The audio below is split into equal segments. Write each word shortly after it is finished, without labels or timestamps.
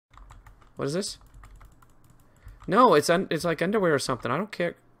What is this? No, it's like underwear or something. I don't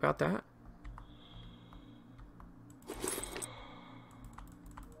care about that.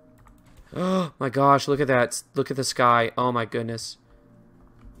 Oh my gosh, look at that. Look at the sky. Oh my goodness.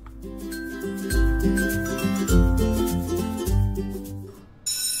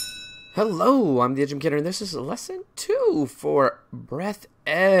 Hello, I'm the Edge Kidder, and this is lesson 2 for Breath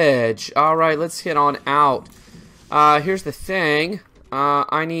Edge. Alright, let's get on out. Here's the thing.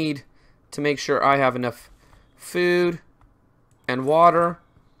 I need to make sure I have enough food and water.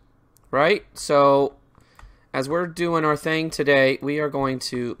 Right? So, as we're doing our thing today, we are going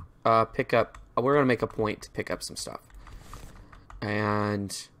to pick up, we're going to make a point to pick up some stuff.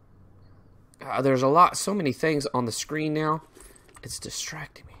 And there's so many things on the screen now. It's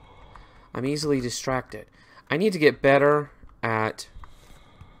distracting me. I'm easily distracted. I need to get better at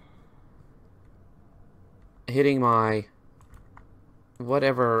hitting my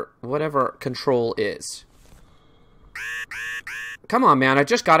whatever control is. Come on, man. I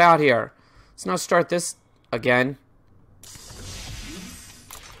just got out here. Let's not start this again.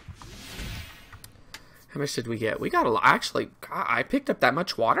 How much did we get? We got a lot. Actually, God, I picked up that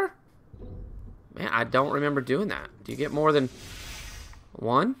much water? Man, I don't remember doing that. Do you get more than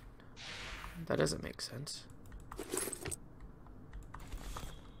one? That doesn't make sense.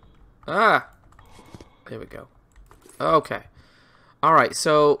 Ah! There we go. Okay. Alright,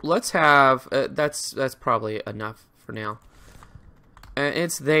 so let's have... that's probably enough for now.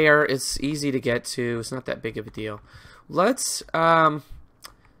 It's there. It's easy to get to. It's not that big of a deal. Let's... I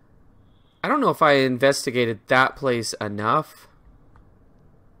don't know if I investigated that place enough.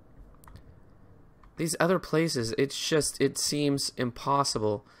 These other places, it seems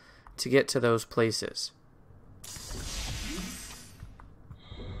impossible to get to those places.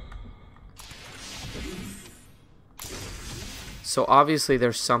 So obviously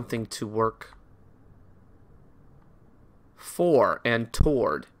there's something to work for and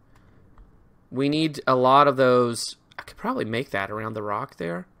toward. We need a lot of those. I could probably make that around the rock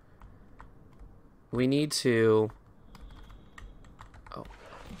there. We need to... Oh.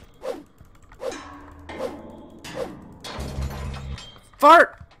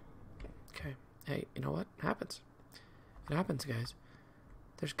 Fart! Okay. Hey, you know what? It happens. It happens, guys.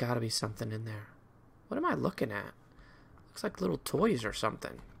 There's got to be something in there. What am I looking at? Looks like little toys or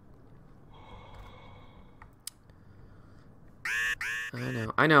something.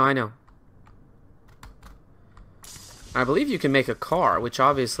 I know. I believe you can make a car, which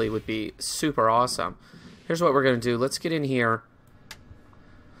obviously would be super awesome. Here's what we're going to do. Let's get in here.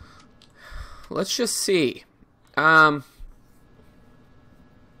 Let's just see. Condom.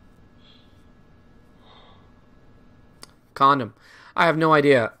 I have no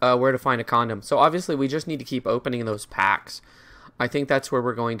idea where to find a condom. So obviously we just need to keep opening those packs. I think that's where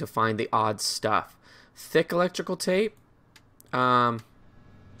we're going to find the odd stuff. Thick electrical tape.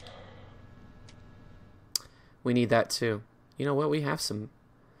 We need that too. You know what? We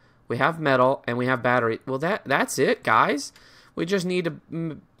have metal and we have battery. Well, that's it, guys. We just need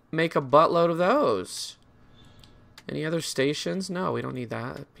to make a buttload of those. Any other stations? No, we don't need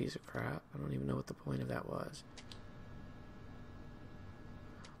that. That piece of crap. I don't even know what the point of that was.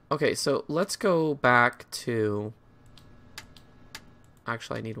 Okay, so let's go back to...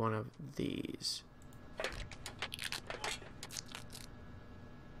 Actually, I need one of these.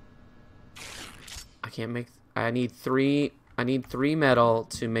 I can't make... I need three metal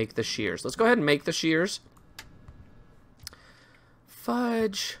to make the shears. Let's go ahead and make the shears.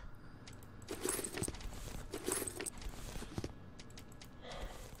 Fudge.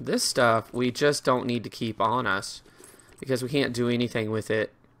 This stuff we just don't need to keep on us because we can't do anything with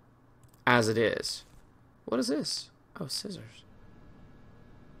it as it is. What is this? Oh, scissors.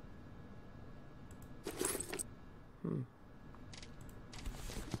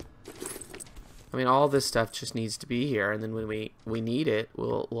 I mean, all this stuff just needs to be here, and then when we need it,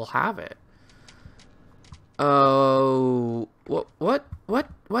 we'll have it. Oh, what?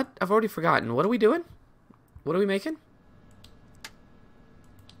 I've already forgotten. What are we doing? What are we making?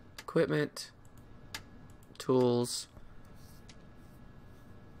 Equipment, tools.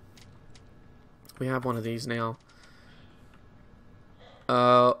 We have one of these now.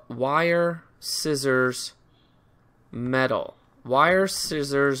 Wire, scissors, metal. Wire,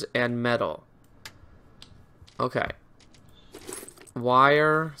 scissors, and metal. Okay.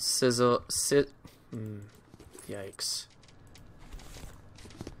 Wire, yikes.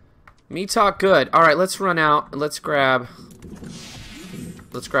 Me talk good. Alright, let's run out. Let's grab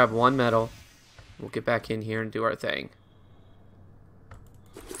one metal. We'll get back in here and do our thing.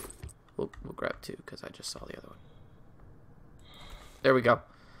 We'll grab two because I just saw the other one. There we go.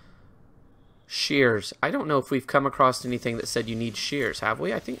 Shears. I don't know if we've come across anything that said you need shears, have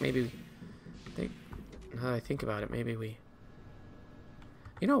we? I think maybe... now that I think about it, maybe we...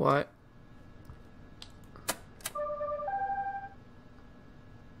 You know what?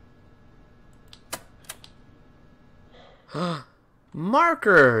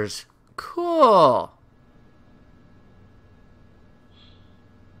 Markers! Cool!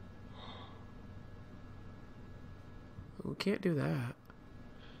 We can't do that.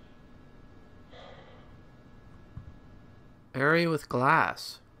 Area with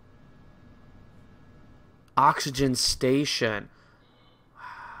glass. Oxygen station.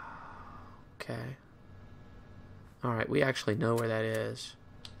 Okay. Alright, we actually know where that is.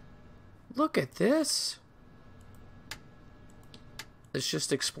 Look at this. This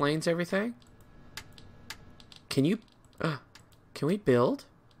just explains everything. Can you... can we build?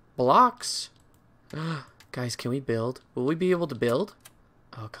 Blocks. Guys, can we build? Will we be able to build?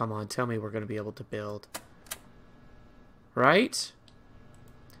 Oh, come on. Tell me we're going to be able to build. Right?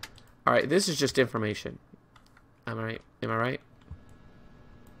 Alright, this is just information. Am I right? Am I right?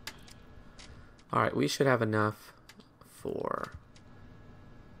 Alright, we should have enough for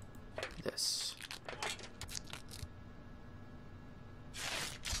this.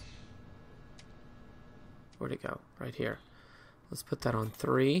 Where'd it go? Right here. Let's put that on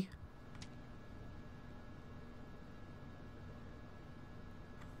 3.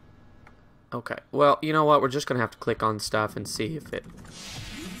 Okay. Well, you know what? We're just going to have to click on stuff and see if it...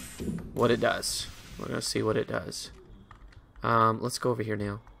 what it does. We're going to see what it does. Let's go over here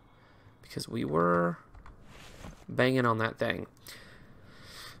now. Because we were banging on that thing.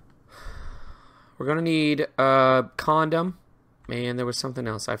 We're going to need a condom. Man, there was something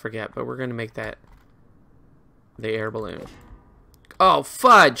else. I forget. But we're going to make that the air balloon. Oh,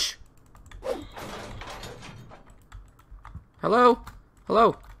 fudge! Hello?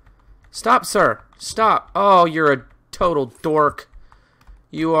 Hello? Stop, sir. Stop. Oh, you're a total dork.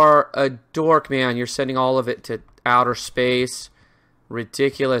 You are a dork, man. You're sending all of it to outer space.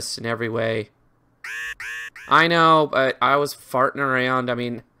 Ridiculous in every way. I know, but I was farting around. I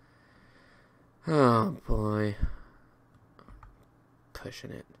mean... oh, boy.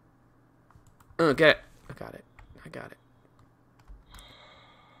 Pushing it. Oh, get it. I got it. I got it.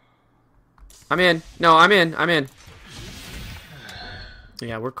 I'm in. No, I'm in. I'm in.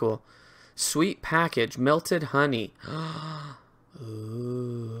 Yeah, we're cool. Sweet package. Melted honey.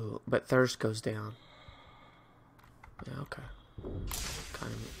 Ooh. But thirst goes down. Yeah, okay.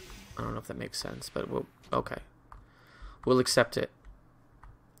 Kind of, I don't know if that makes sense, but we'll... okay. We'll accept it.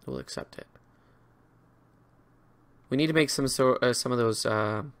 We'll accept it. We need to make some of those,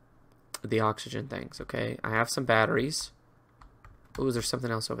 the oxygen things, okay? I have some batteries. Ooh, there's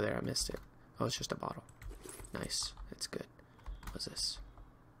something else over there. I missed it. Oh, it's just a bottle. Nice. That's good. What's this?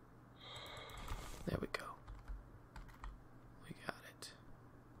 There we go. We got it.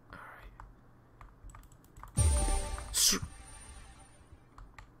 Alright.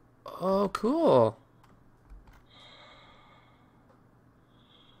 Oh, cool.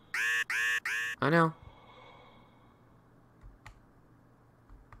 I know.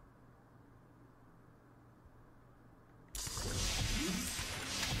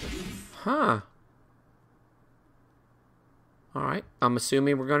 Huh. Alright. I'm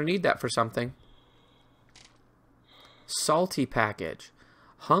assuming we're going to need that for something. Salty package.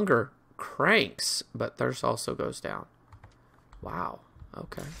 Hunger cranks, but thirst also goes down. Wow.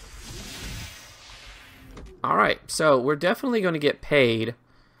 Okay. Alright. So we're definitely going to get paid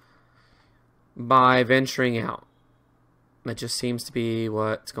by venturing out. That just seems to be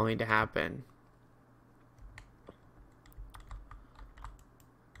what's going to happen.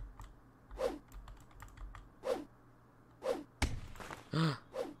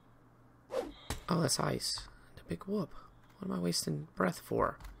 Oh, that's ice. A big whoop. What am I wasting breath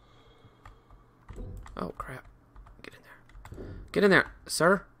for? Oh, crap. Get in there. Get in there,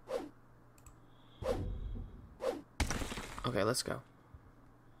 sir. Okay, let's go.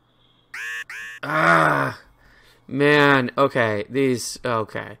 Ah! Man, okay. These...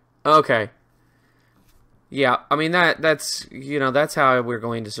 okay. Okay. Yeah, I mean, that's... you know, that's how we're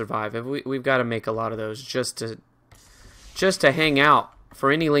going to survive. We've got to make a lot of those just to hang out for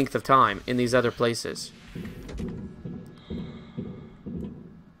any length of time in these other places.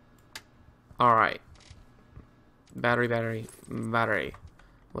 Alright. Battery, battery, battery.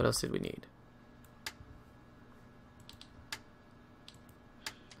 What else did we need?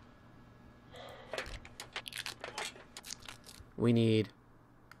 We need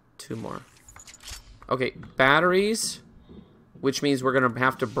 2 more. Okay, batteries, which means we're going to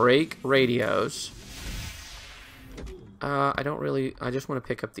have to break radios. I don't really... I just want to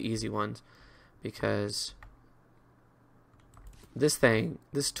pick up the easy ones. because this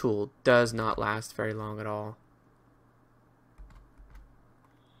tool does not last very long at all.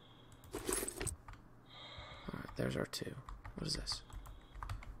 Alright, there's our 2. What is this?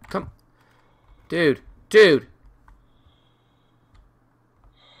 Come. Dude.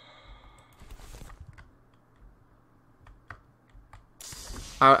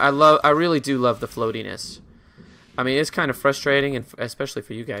 I really do love the floatiness. I mean, it's kind of frustrating, and especially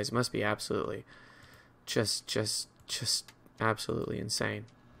for you guys, it must be absolutely just absolutely insane.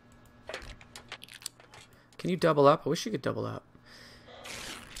 Can you double up? I wish you could double up.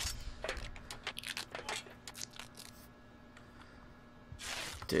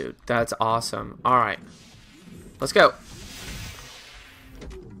 Dude, that's awesome. All right, let's go.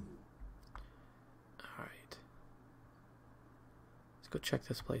 Go check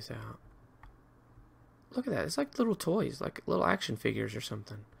this place out. Look at that. It's like little toys, like little action figures or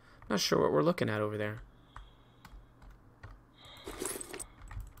something. Not sure what we're looking at over there.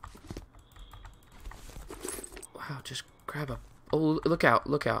 Wow, just grab a... Oh, look out,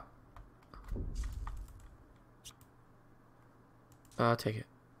 look out. I'll take it.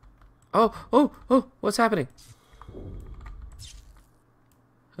 Oh, what's happening?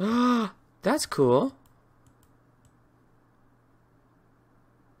 Ah, that's cool.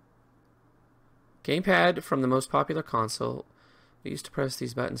 Gamepad from the most popular console. We used to press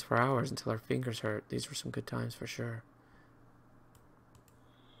these buttons for hours until our fingers hurt. These were some good times for sure.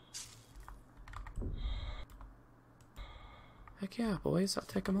 Heck yeah, boys. I'll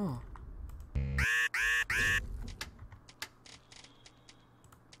take them all.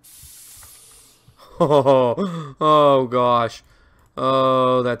 Oh gosh.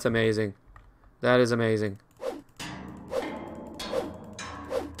 Oh, that's amazing. That is amazing.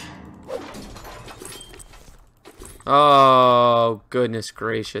 Oh, goodness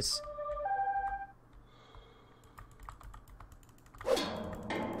gracious. What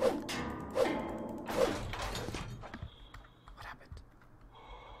happened?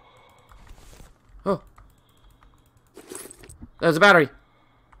 Oh. There's a battery.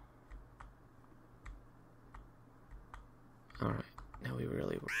 Alright. Now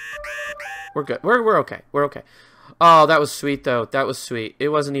we're good. We're okay. We're okay. Oh, that was sweet, though. That was sweet. It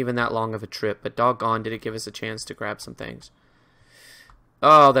wasn't even that long of a trip, but doggone did it give us a chance to grab some things.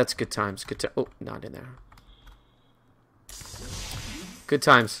 Oh, that's good times. Good time. Oh, not in there. Good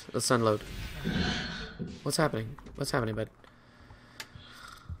times. Let's unload. What's happening? What's happening, bud?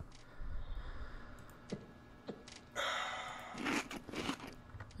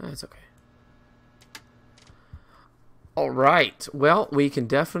 That's okay. Alright. Well, we can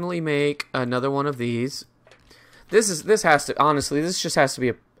definitely make another one of these. This has to, honestly, this just has to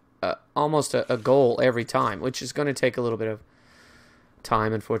be almost a goal every time, which is going to take a little bit of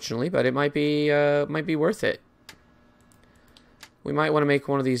time, unfortunately, but it might be worth it. We might want to make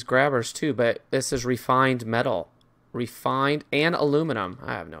one of these grabbers too, but this is refined metal, refined and aluminum.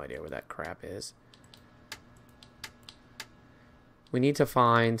 I have no idea where that crap is. We need to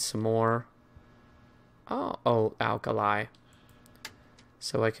find some more. Oh, alkali,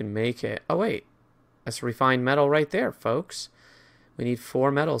 so I can make it. Oh wait. That's refined metal right there, folks. We need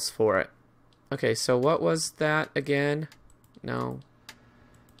 4 metals for it. Okay, so what was that again? No.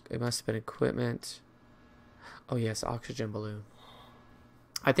 It must have been equipment. Oh, yes, oxygen balloon.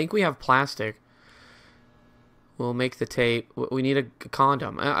 I think we have plastic. We'll make the tape. We need a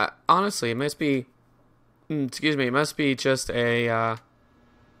condom. Honestly, it must be... excuse me, it must be just a...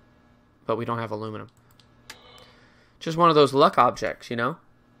 but we don't have aluminum. Just one of those luck objects, you know?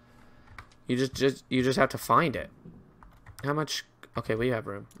 You just have to find it. How much? Okay, we have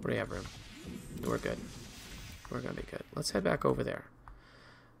room. We have room. We're good. We're gonna be good. Let's head back over there.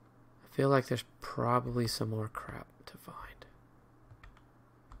 I feel like there's probably some more crap to find.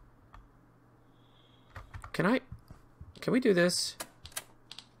 Can we do this?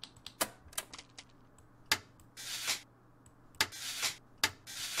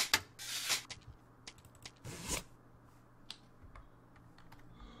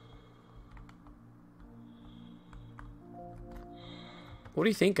 What do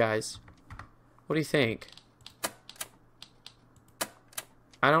you think, guys? What do you think?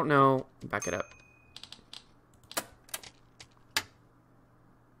 I don't know. Back it up.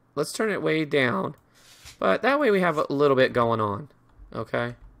 Let's turn it way down. But that way we have a little bit going on.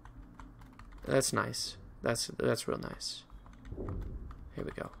 Okay? That's nice. That's real nice. Here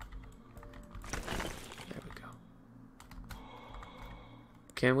we go. There we go.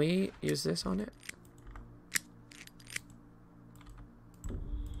 Can we use this on it?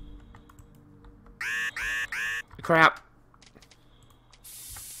 Crap.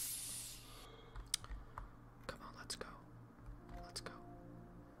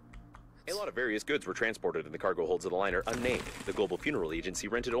 of various goods were transported in the cargo holds of the liner unnamed. The Global Funeral Agency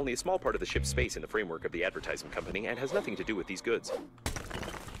rented only a small part of the ship's space in the framework of the advertising company and has nothing to do with these goods.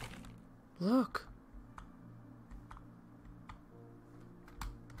 Look.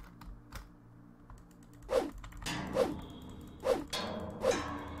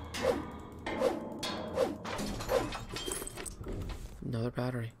 Another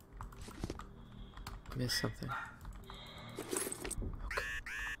battery. I missed something. Okay.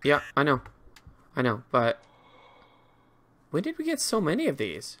 Yeah, I know. I know, but when did we get so many of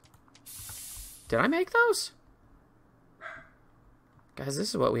these? Did I make those? Guys, this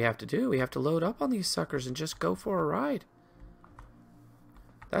is what we have to do. We have to load up on these suckers and just go for a ride.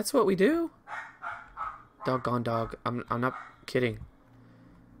 That's what we do. Doggone dog. I'm not kidding.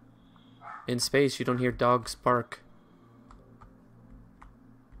 In space, you don't hear dogs bark.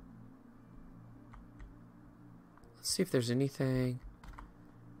 Let's see if there's anything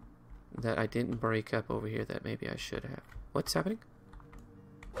that I didn't break up over here that maybe I should have. What's happening?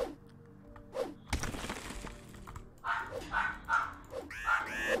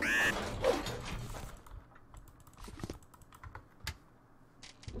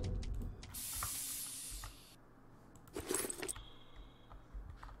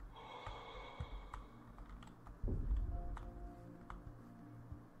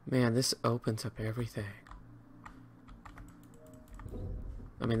 Man, this opens up everything.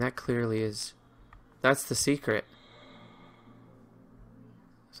 I mean, that clearly is... That's the secret.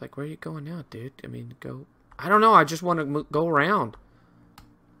 It's like, where are you going now, dude? I mean, go... I don't know, I just want to go around.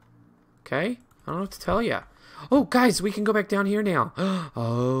 Okay? I don't know what to tell you. Oh, guys, we can go back down here now.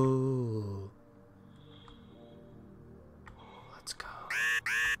 Oh. Let's go.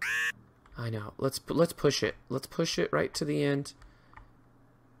 I know. Let's push it. Let's push it right to the end.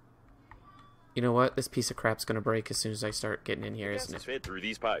 You know what? This piece of crap's gonna break as soon as I start getting in here, isn't it? Fed through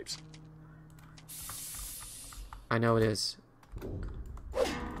these pipes. I know it is.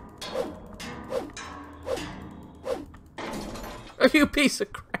 You piece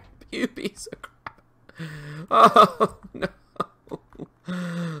of crap! You piece of crap! Oh no!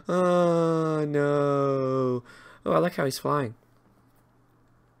 Oh no! Oh, I like how he's flying.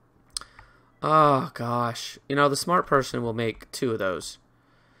 Oh gosh! You know, the smart person will make 2 of those.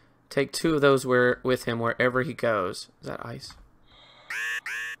 Take 2 of those with him wherever he goes. Is that ice?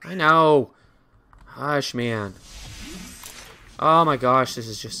 I know. Hush, man. Oh my gosh, this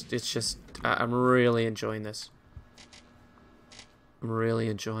is just, it's just, I'm really enjoying this. I'm really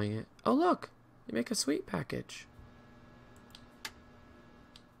enjoying it. Oh look, you make a sweet package.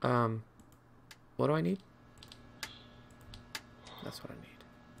 What do I need? That's what I need.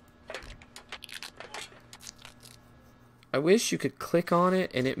 I wish you could click on it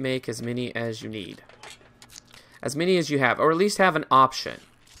and it make as many as you need. As many as you have, or at least have an option.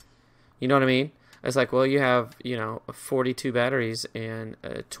 You know what I mean? It's like, well, you have, you know, 42 batteries and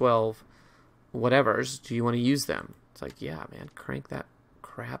 12 whatevers. Do you want to use them? It's like, yeah, man, crank that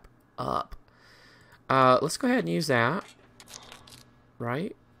crap up. Let's go ahead and use that.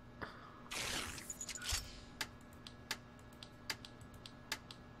 Right?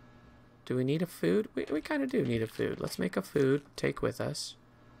 Do we need a food? We kind of do need a food. Let's make a food. Take with us.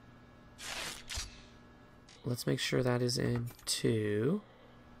 Let's make sure that is in 2.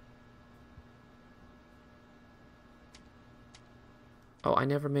 Oh, I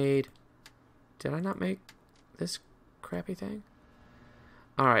never made... Did I not make this crappy thing?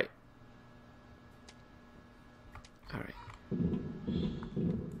 Alright. Alright.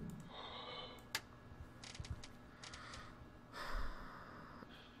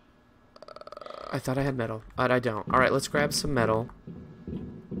 I thought I had metal, but I don't. Alright, let's grab some metal.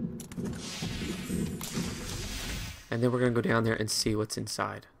 And then we're going to go down there and see what's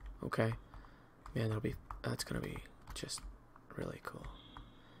inside. Okay? Man, that's going to be just really cool.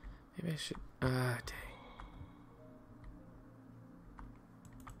 Maybe I should... dang.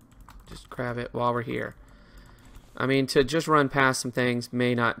 Just grab it while we're here. I mean, to just run past some things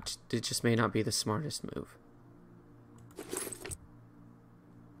it just may not be the smartest move.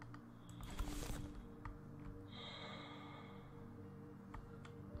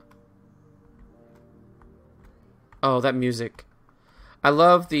 Oh, that music. I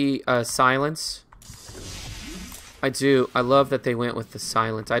love the silence. I do. I love that they went with the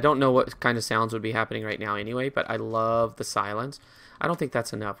silence. I don't know what kind of sounds would be happening right now anyway, but I love the silence. I don't think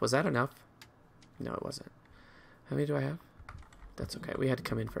that's enough. Was that enough? No, it wasn't. How many do I have? That's okay. We had to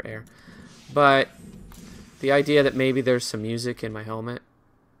come in for air. But the idea that maybe there's some music in my helmet.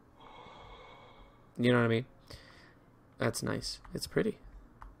 You know what I mean? That's nice. It's pretty.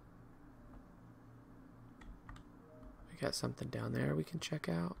 Got something down there we can check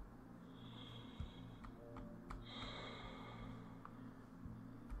out.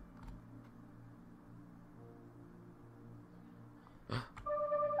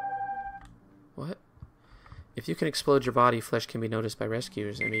 If you can explode your body, flesh can be noticed by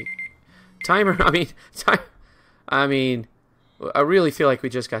rescuers. I mean, timer. I mean, I really feel like we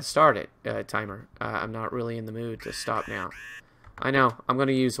just got started. Timer. I'm not really in the mood to stop now. I know. I'm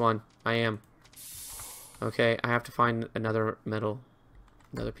gonna use one. I am. Okay. I have to find another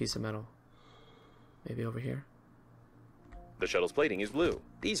piece of metal. Maybe over here. The shuttle's plating is blue.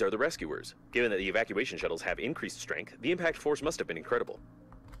 These are the rescuers. Given that the evacuation shuttles have increased strength, the impact force must have been incredible.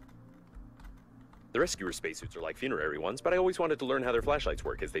 The rescuer spacesuits are like funerary ones, but I always wanted to learn how their flashlights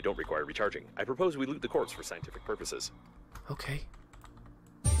work as they don't require recharging. I propose we loot the corpse for scientific purposes. Okay.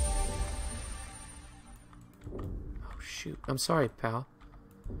 Oh, shoot. I'm sorry, pal.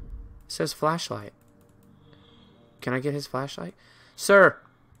 It says flashlight. Can I get his flashlight? Sir!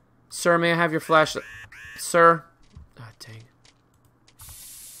 Sir, may I have your flashlight? Sir? God dang.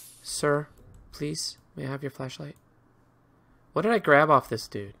 Sir, please, may I have your flashlight? What did I grab off this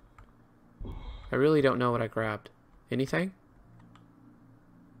dude? I really don't know what I grabbed. Anything?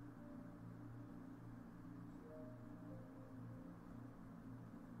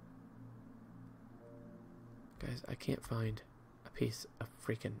 Guys, I can't find a piece of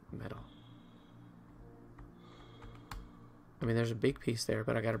freaking metal. I mean, there's a big piece there,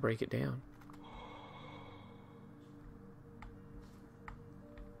 but I gotta break it down.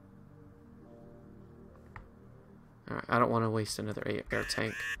 Alright, I don't want to waste another air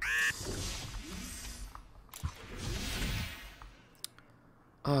tank.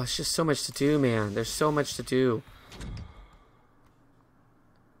 Oh, it's just so much to do, man. There's so much to do.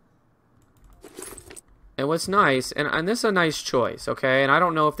 And what's nice, and this is a nice choice, okay? And I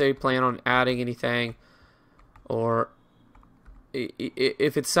don't know if they plan on adding anything, or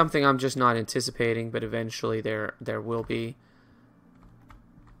if it's something I'm just not anticipating, but eventually there will be.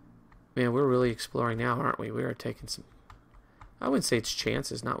 Man, we're really exploring now, aren't we? We are taking some... I wouldn't say it's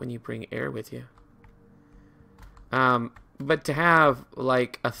chances, not when you bring air with you. But to have,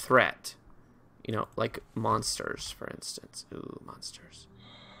 like, a threat. You know, like monsters, for instance. Ooh, monsters.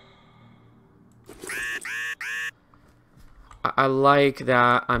 I like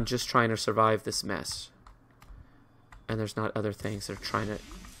that I'm just trying to survive this mess. And there's not other things that are trying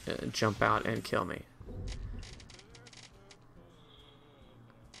to jump out and kill me.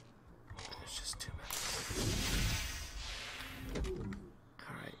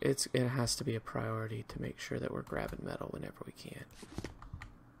 It has to be a priority to make sure that we're grabbing metal whenever we can.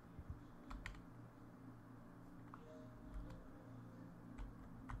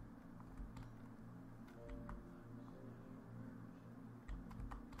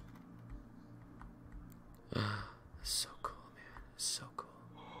 So cool, man. So cool.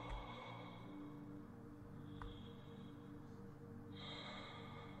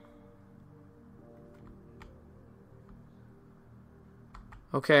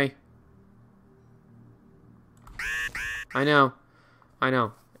 Okay. I know.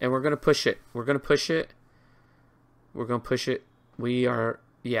 And we're going to push it. We're going to push it. We're going to push it. We are...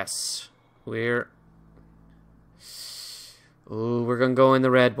 Yes. We're... Ooh, we're going to go in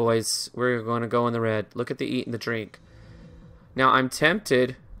the red, boys. We're going to go in the red. Look at the eat and the drink. Now, I'm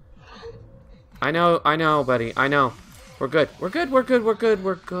tempted. I know, buddy. I know. We're good. We're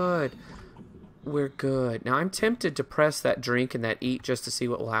good. Now, I'm tempted to press that drink and that eat just to see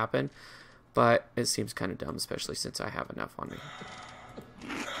what will happen. But it seems kind of dumb, especially since I have enough on me.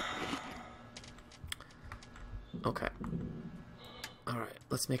 Okay. Alright,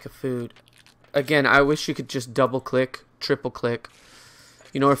 let's make a food. Again, I wish you could just double click, triple click.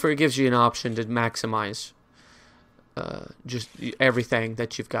 You know, if it gives you an option to maximize just everything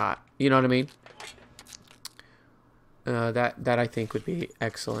that you've got. You know what I mean? That I think would be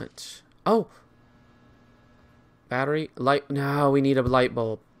excellent. Oh! Battery? Light? No, we need a light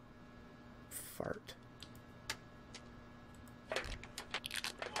bulb. Fart.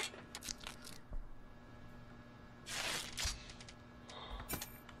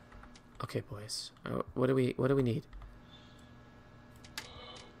 Okay, boys. What do we need?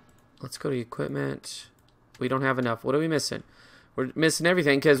 Let's go to equipment. We don't have enough. What are we missing? We're missing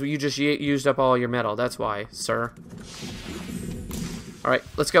everything because you just used up all your metal. That's why, sir. Alright,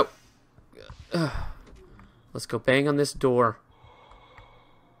 let's go. Let's go bang on this door.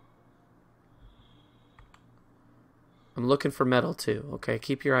 I'm looking for metal too, okay?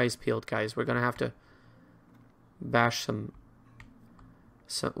 Keep your eyes peeled, guys. We're going to have to bash some...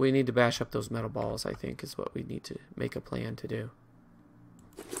 we need to bash up those metal balls, I think, is what we need to make a plan to do.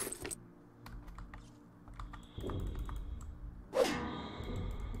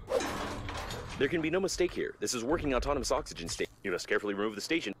 There can be no mistake here. This is working autonomous oxygen station. You must carefully remove the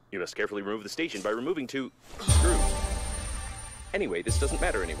station. You must carefully remove the station by removing 2 screws. Anyway, this doesn't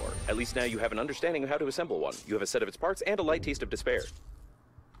matter anymore. At least now you have an understanding of how to assemble one. You have a set of its parts and a light taste of despair.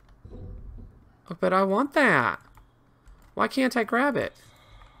 Oh, but I want that. Why can't I grab it?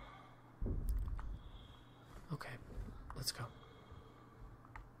 Okay, let's go.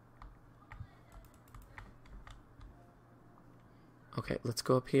 Okay, let's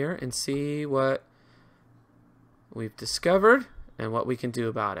go up here and see what we've discovered and what we can do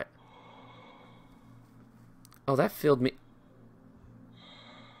about it. Oh, that filled me.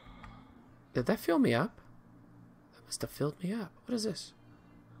 Did that fill me up? That must have filled me up. What is this?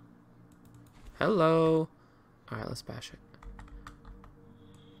 Hello. Alright, let's bash it.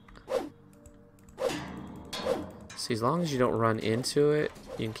 See, as long as you don't run into it,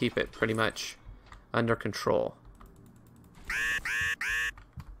 you can keep it pretty much under control.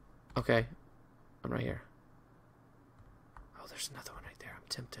 Okay. I'm right here. Oh, there's another one right there. I'm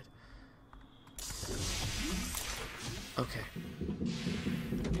tempted. Okay.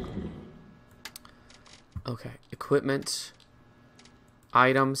 Okay. Equipment.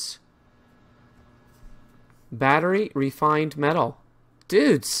 Items. Battery. Refined metal.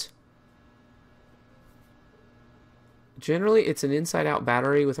 Dudes! Generally, it's an inside-out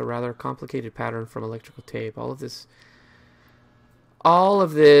battery with a rather complicated pattern from electrical tape. All of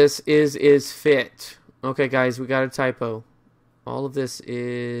this is fit. Okay, guys, we got a typo. All of this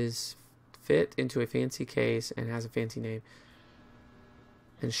is fit into a fancy case and has a fancy name.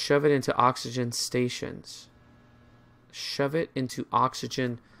 And shove it into oxygen stations. Shove it into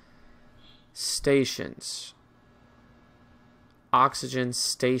oxygen stations. Oxygen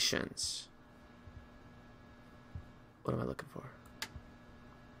stations. What am I looking for?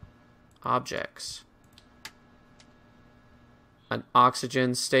 Objects. An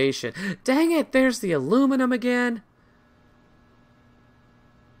oxygen station. Dang it, there's the aluminum again.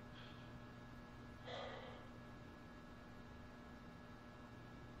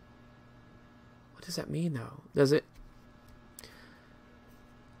 What does that mean, though? Does it...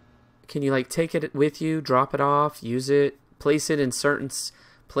 Can you, like, take it with you, drop it off, use it, place it in certain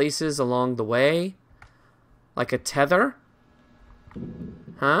places along the way? Like a tether?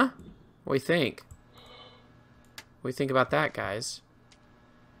 Huh? What do you think? What do you think about that, guys?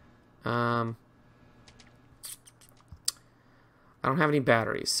 I don't have any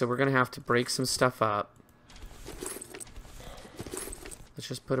batteries, so we're going to have to break some stuff up. Let's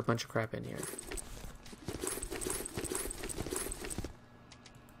just put a bunch of crap in here.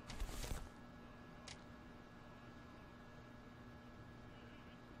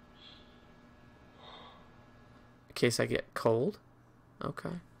 In case I get cold. Okay.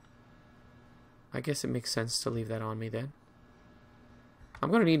 I guess it makes sense to leave that on me then. I'm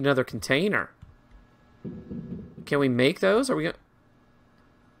going to need another container. Can we make those? Are we going to...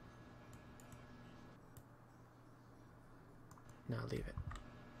 No, leave it.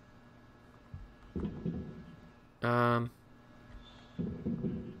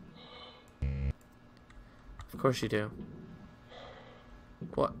 Of course you do.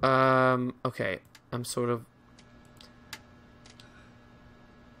 What? Okay. I'm sort of...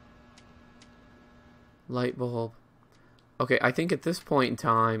 Light bulb. Okay, I think at this point in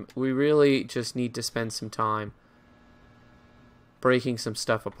time, we really just need to spend some time breaking some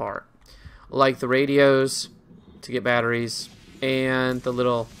stuff apart. Like the radios to get batteries and the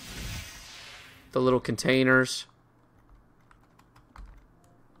little containers.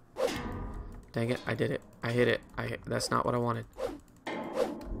 Dang it, I did it. I hit it. That's not what I wanted.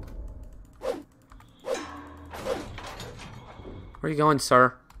 Where are you going,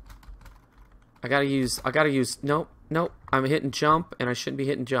 sir? I gotta use, nope, I'm hitting jump, and I shouldn't be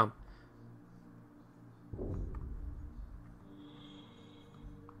hitting jump.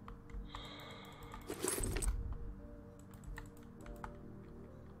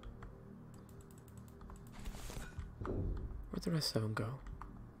 Where'd the rest of them go?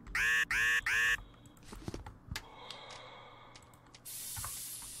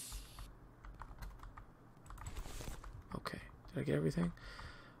 Okay, did I get everything?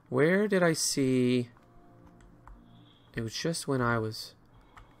 Where did I see... It was just when I was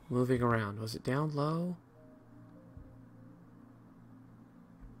moving around. Was it down low?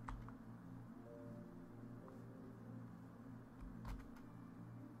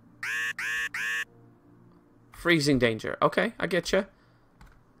 Freezing danger. Okay, I get you.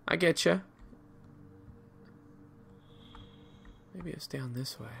 I get you. Maybe it's down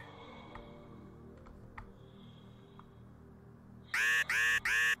this way.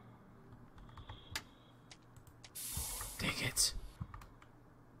 Dang it.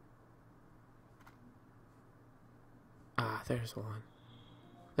 Ah, there's one.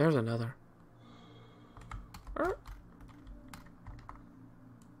 There's another.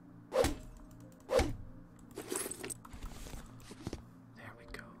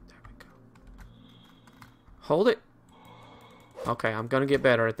 Hold it. Okay, I'm going to get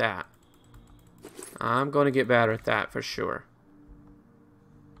better at that. I'm going to get better at that for sure.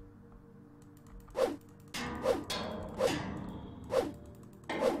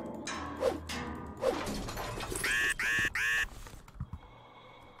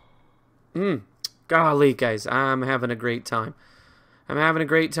 Golly, guys, I'm having a great time. I'm having a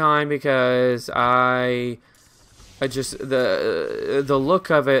great time because I just the look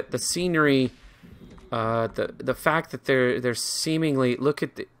of it, the scenery, the fact that they're seemingly look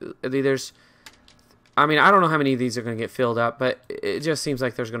at there's. I mean, I don't know how many of these are going to get filled up, but it just seems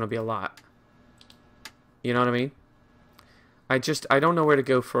like there's going to be a lot. You know what I mean? I don't know where to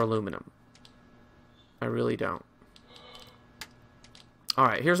go for aluminum. I really don't.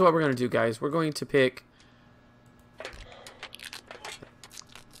 Alright, here's what we're going to do, guys. We're going to pick...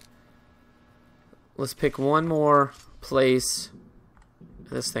 Let's pick one more place.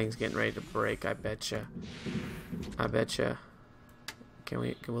 This thing's getting ready to break, I betcha. I betcha.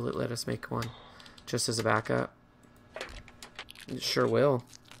 Will it let us make one? Just as a backup? It sure will.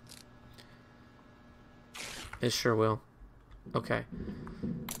 It sure will. Okay.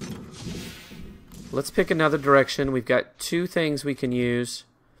 Let's pick another direction. We've got two things we can use.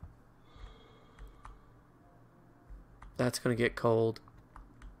 That's going to get cold.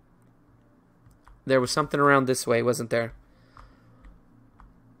 There was something around this way, wasn't there?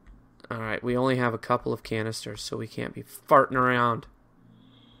 Alright, we only have a couple of canisters, so we can't be farting around.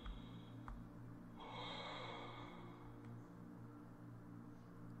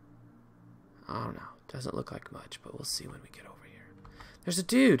 I don't know. Doesn't look like much, but we'll see when we get over here. There's a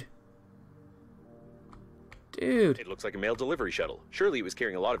dude. Dude. It looks like a mail delivery shuttle. Surely it was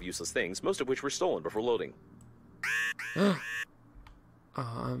carrying a lot of useless things, most of which were stolen before loading. Oh,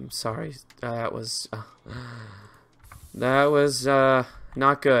 I'm sorry. That was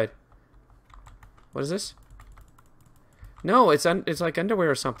not good. What is this? No, it's like underwear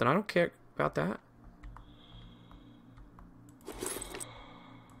or something. I don't care about that.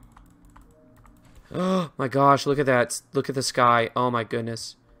 Oh my gosh, look at that. Look at the sky. Oh my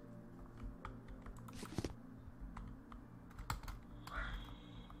goodness.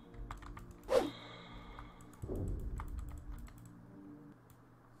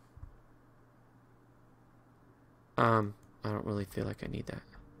 I don't really feel like I need that.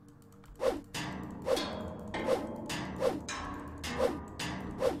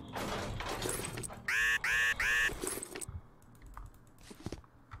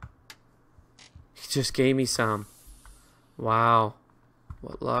 He just gave me some. Wow.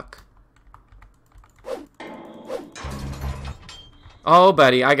 What luck. Oh,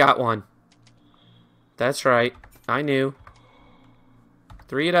 buddy, I got one. That's right. I knew.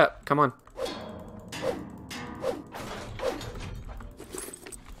 3 it up. Come on.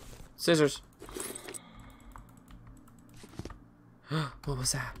 Scissors. What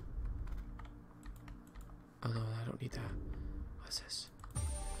was that? Oh no, I don't need that. What's this?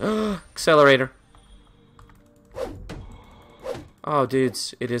 Accelerator. Oh,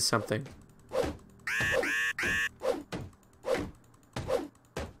 dudes, it is something.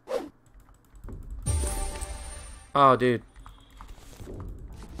 Oh, dude.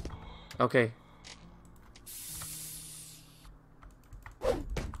 Okay.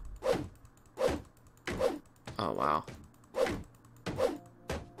 Oh, wow.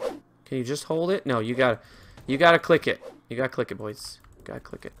 Can you just hold it? No, you gotta click it. You gotta click it, boys. You gotta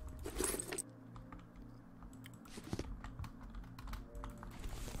click it.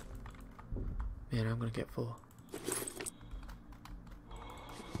 Man, I'm gonna get full.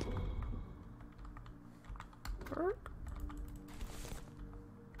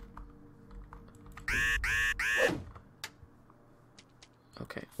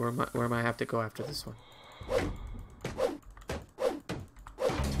 Okay, where am I have to go after this one?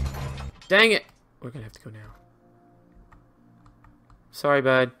 Dang it! We're gonna have to go now. Sorry,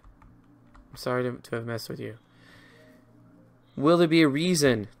 bud. I'm sorry to have messed with you. Will there be a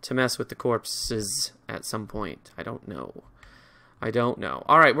reason to mess with the corpses at some point? I don't know. I don't know.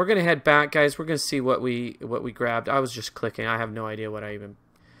 All right, we're gonna head back, guys. We're gonna see what we grabbed. I was just clicking. I have no idea what I even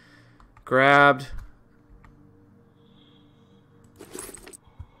grabbed.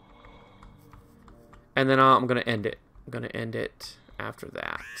 And then I'm gonna end it. I'm gonna end it after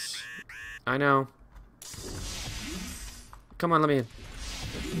that. I know. Come on, let me in.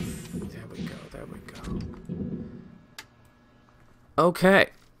 There we go. There we go. Okay.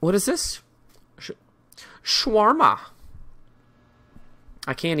 What is this? Shawarma.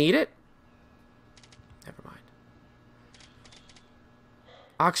 I can't eat it? Never mind.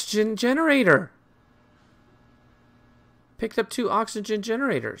 Oxygen generator. Picked up 2 oxygen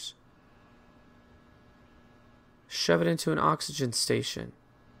generators. Shove it into an oxygen station.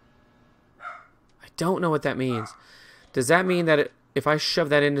 I don't know what that means. Does that mean that if I shove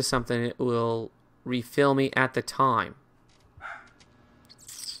that into something, it will refill me at the time?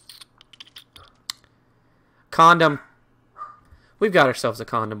 Condom. We've got ourselves a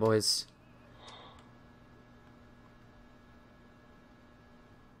condom, boys.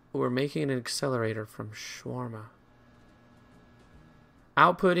 We're making an accelerator from shawarma.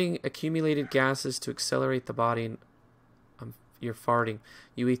 Outputting accumulated gases to accelerate the body. You're farting.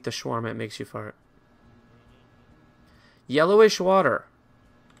 You eat the shawarma, it makes you fart. Yellowish water.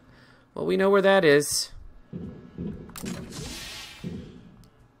 Well, we know where that is.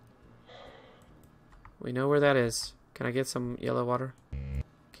 We know where that is. Can I get some yellow water?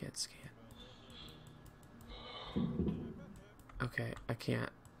 Can't scan. Okay, I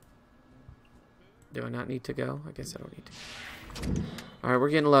can't. Do I not need to go? I guess I don't need to. Alright, we're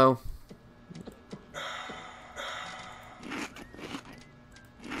getting low.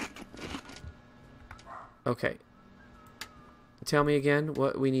 Okay. Tell me again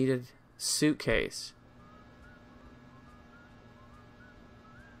what we needed. Suitcase.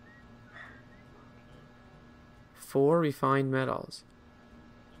 Four refined metals.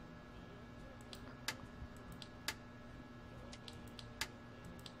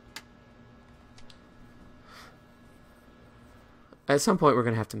 At some point we're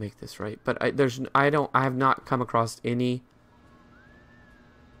gonna have to make this, right? But I have not come across any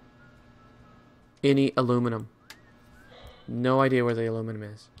aluminum. No idea where the aluminum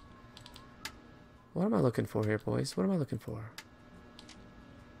is. What am I looking for here, boys? What am I looking for?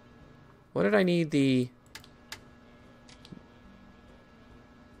 What did I need?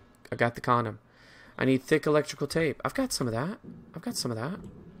 I got the condom. I need thick electrical tape. I've got some of that. I've got some of that.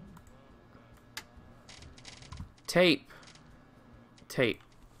 Tape. Tape.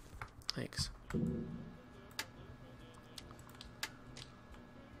 Thanks.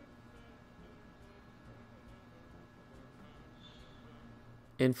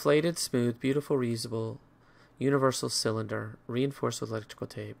 Inflated, smooth, beautiful, reusable, universal cylinder, reinforced with electrical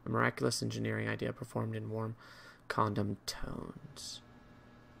tape. A miraculous engineering idea performed in warm condom tones.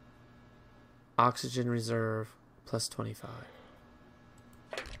 Oxygen reserve, plus 25.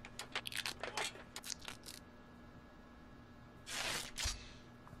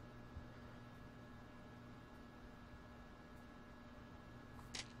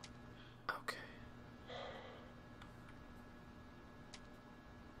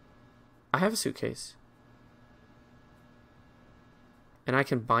 I have a suitcase. And I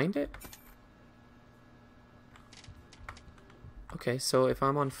can bind it? Okay, so if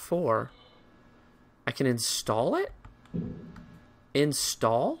I'm on 4, I can install it?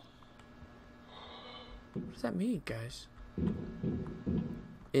 Install? What does that mean, guys?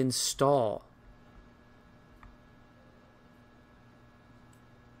 Install.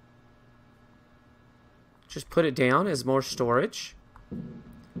 Just put it down as more storage.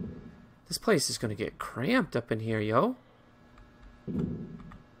 This place is going to get cramped up in here, yo.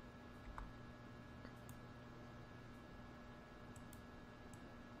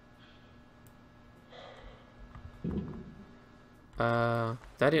 That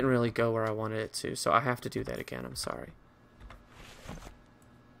didn't really go where I wanted it to, so I have to do that again. I'm sorry.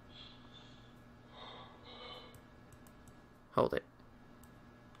 Hold it.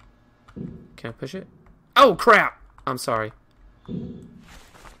 Can I push it? Oh, crap! I'm sorry.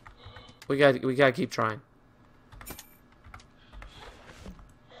 We gotta keep trying.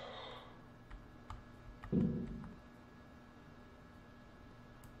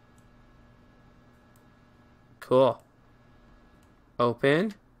 Cool.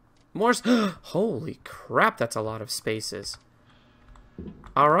 Open. More. Holy crap, that's a lot of spaces.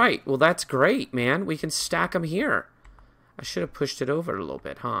 Alright, well that's great, man. We can stack them here. I should have pushed it over a little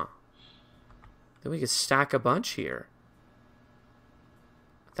bit, huh? Then we can stack a bunch here.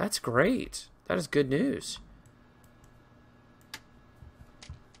 That's great. That is good news.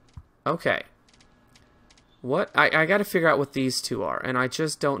 Okay. What? I got to figure out what these two are, and I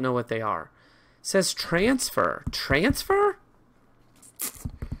just don't know what they are. It says transfer. Transfer?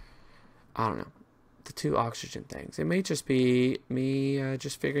 I don't know. The 2 oxygen things. It may just be me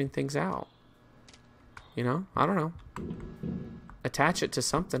just figuring things out. You know? I don't know. Attach it to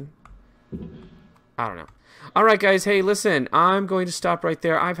something. I don't know. Alright, guys. Hey, listen. I'm going to stop right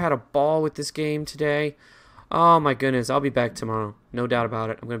there. I've had a ball with this game today. Oh, my goodness. I'll be back tomorrow. No doubt about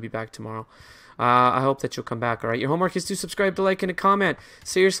it. I'm going to be back tomorrow. I hope that you'll come back, alright? Your homework is to subscribe, to like, and to comment.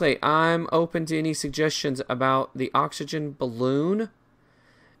 Seriously, I'm open to any suggestions about the oxygen balloon.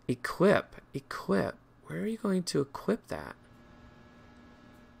 Equip. Equip. Where are you going to equip that?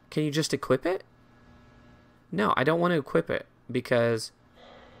 Can you just equip it? No, I don't want to equip it because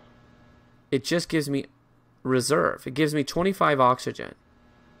it just gives me reserve. It gives me 25 oxygen.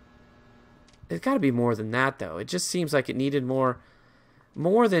 It's got to be more than that, though. It just seems like it needed more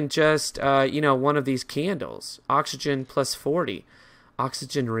than just, you know, one of these candles. Oxygen plus 40.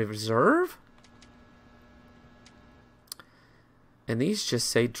 Oxygen reserve? And these just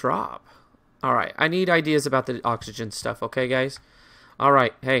say drop. All right, I need ideas about the oxygen stuff, okay, guys? All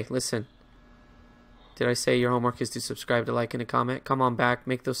right, hey, listen. Did I say your homework is to subscribe, to like, and a comment? Come on back,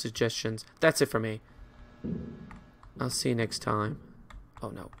 make those suggestions. That's it for me. I'll see you next time. Oh,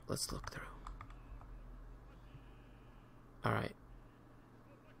 no, let's look through. All right.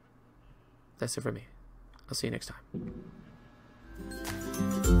 That's it for me. I'll see you next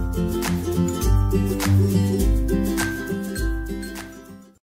time.